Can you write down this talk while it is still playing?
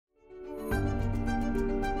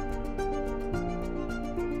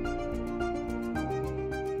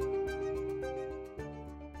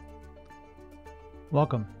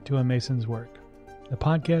Welcome to A Mason's Work, the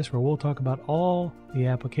podcast where we'll talk about all the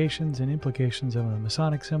applications and implications of the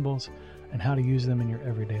Masonic symbols and how to use them in your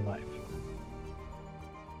everyday life.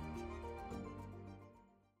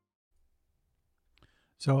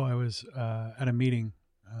 So I was at a meeting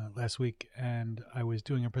last week, and I was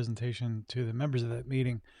doing a presentation to the members of that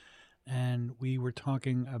meeting, and we were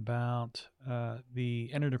talking about the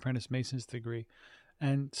Entered Apprentice Mason's degree.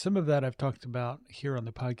 And some of that I've talked about here on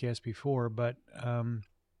the podcast before, but I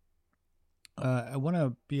want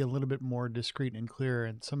to be a little bit more discreet and clear,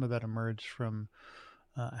 and some of that emerged from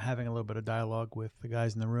having a little bit of dialogue with the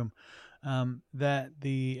guys in the room, that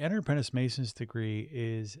the Entered Apprentice Mason's degree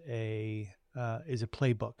is a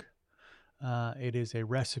playbook. It is a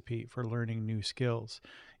recipe for learning new skills.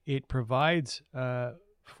 It provides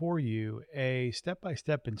for you a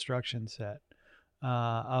step-by-step instruction set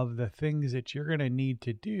of the things that you're going to need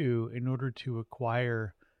to do in order to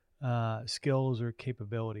acquire skills or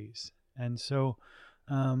capabilities. And so,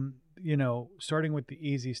 starting with the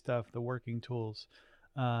easy stuff, the working tools,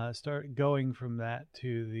 start going from that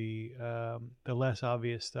to the less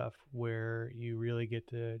obvious stuff where you really get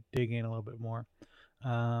to dig in a little bit more.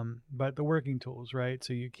 But the working tools, right?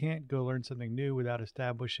 So you can't go learn something new without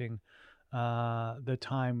establishing the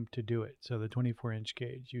time to do it. So the 24-inch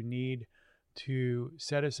gauge, you need to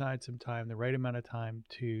set aside some time, the right amount of time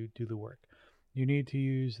to do the work. You need to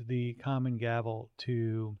use the common gavel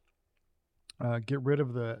to get rid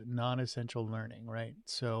of the non-essential learning, right?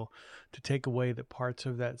 So to take away the parts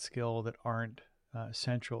of that skill that aren't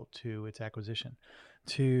central to its acquisition,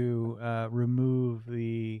 to remove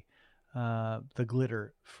the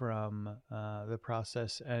glitter from the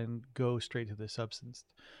process and go straight to the substance.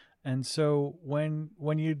 And so when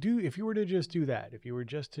you do, if you were to just do that, if you were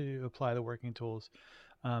just to apply the working tools,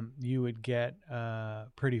 you would get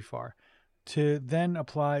pretty far. To then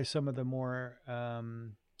apply some of the more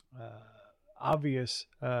obvious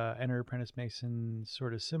Entered Apprentice Mason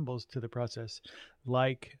sort of symbols to the process,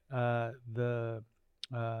 like the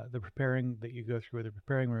preparing that you go through with the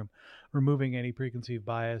preparing room, removing any preconceived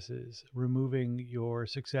biases, removing your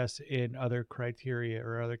success in other criteria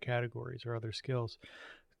or other categories or other skills,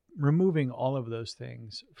 removing all of those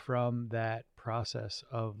things from that process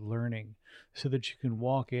of learning so that you can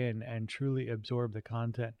walk in and truly absorb the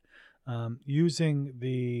content, using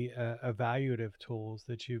the evaluative tools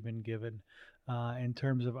that you've been given in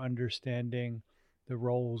terms of understanding the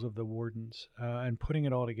roles of the wardens and putting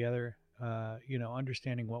it all together,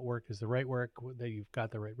 understanding what work is the right work, that you've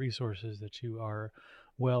got the right resources, that you are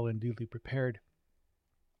well and duly prepared.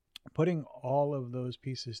 Putting all of those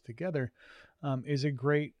pieces together is a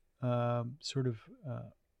great sort of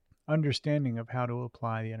understanding of how to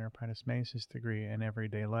apply the Entered Apprentice Mason's degree in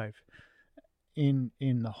everyday life in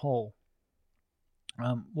the whole.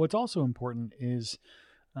 What's also important is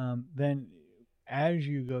then as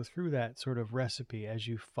you go through that sort of recipe, as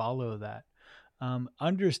you follow that,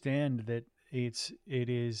 understand that it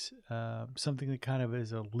is something that kind of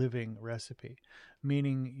is a living recipe,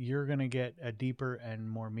 meaning you're going to get a deeper and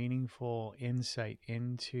more meaningful insight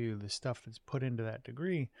into the stuff that's put into that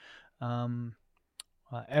degree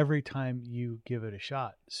every time you give it a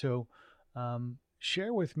shot. So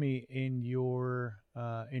share with me in your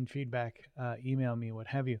in feedback, email me, what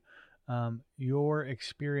have you, your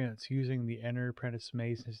experience using the Entered Apprentice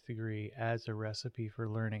Mason's degree as a recipe for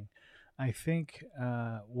learning. I think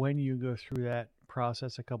when you go through that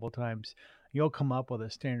process a couple of times, you'll come up with a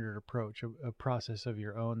standard approach, a process of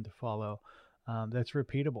your own to follow that's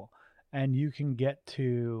repeatable. And you can get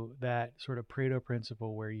to that sort of Preto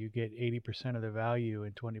principle where you get 80% of the value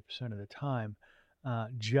in 20% of the time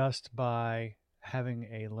just by having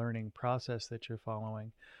a learning process that you're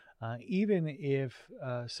following. Even if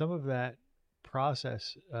some of that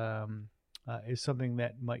process is something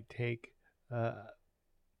that might take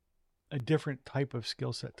a different type of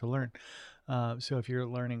skill set to learn. So if you're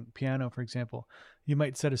learning piano, for example, you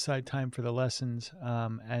might set aside time for the lessons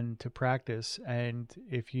and to practice. And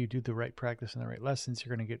if you do the right practice and the right lessons,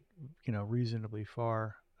 you're going to get, reasonably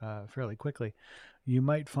far fairly quickly. You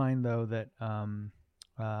might find, though, that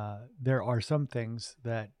there are some things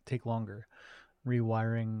that take longer.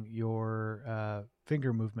 Rewiring your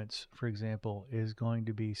finger movements, for example, is going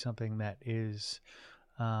to be something that is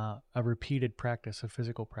a repeated practice, a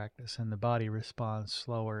physical practice, and the body responds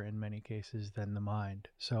slower in many cases than the mind.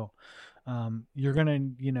 So you're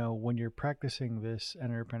going to, when you're practicing this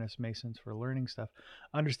Entered Apprentice Masons for learning stuff,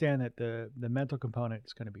 understand that the mental component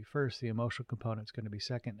is going to be first, the emotional component is going to be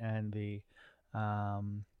second, and the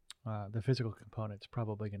physical component is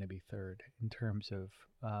probably going to be third in terms of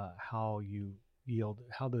how you yield,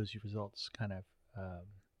 how those results kind of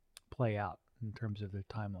play out in terms of the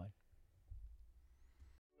timeline.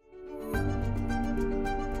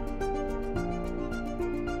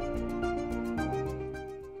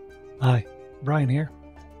 Hi, Brian here.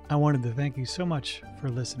 I wanted to thank you so much for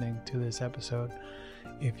listening to this episode.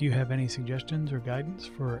 If you have any suggestions or guidance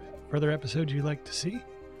for further episodes you'd like to see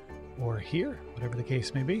or hear, whatever the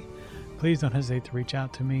case may be, please don't hesitate to reach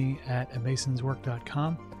out to me at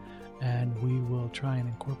amasonswork.com, and we will try and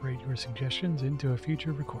incorporate your suggestions into a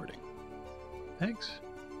future recording. Thanks.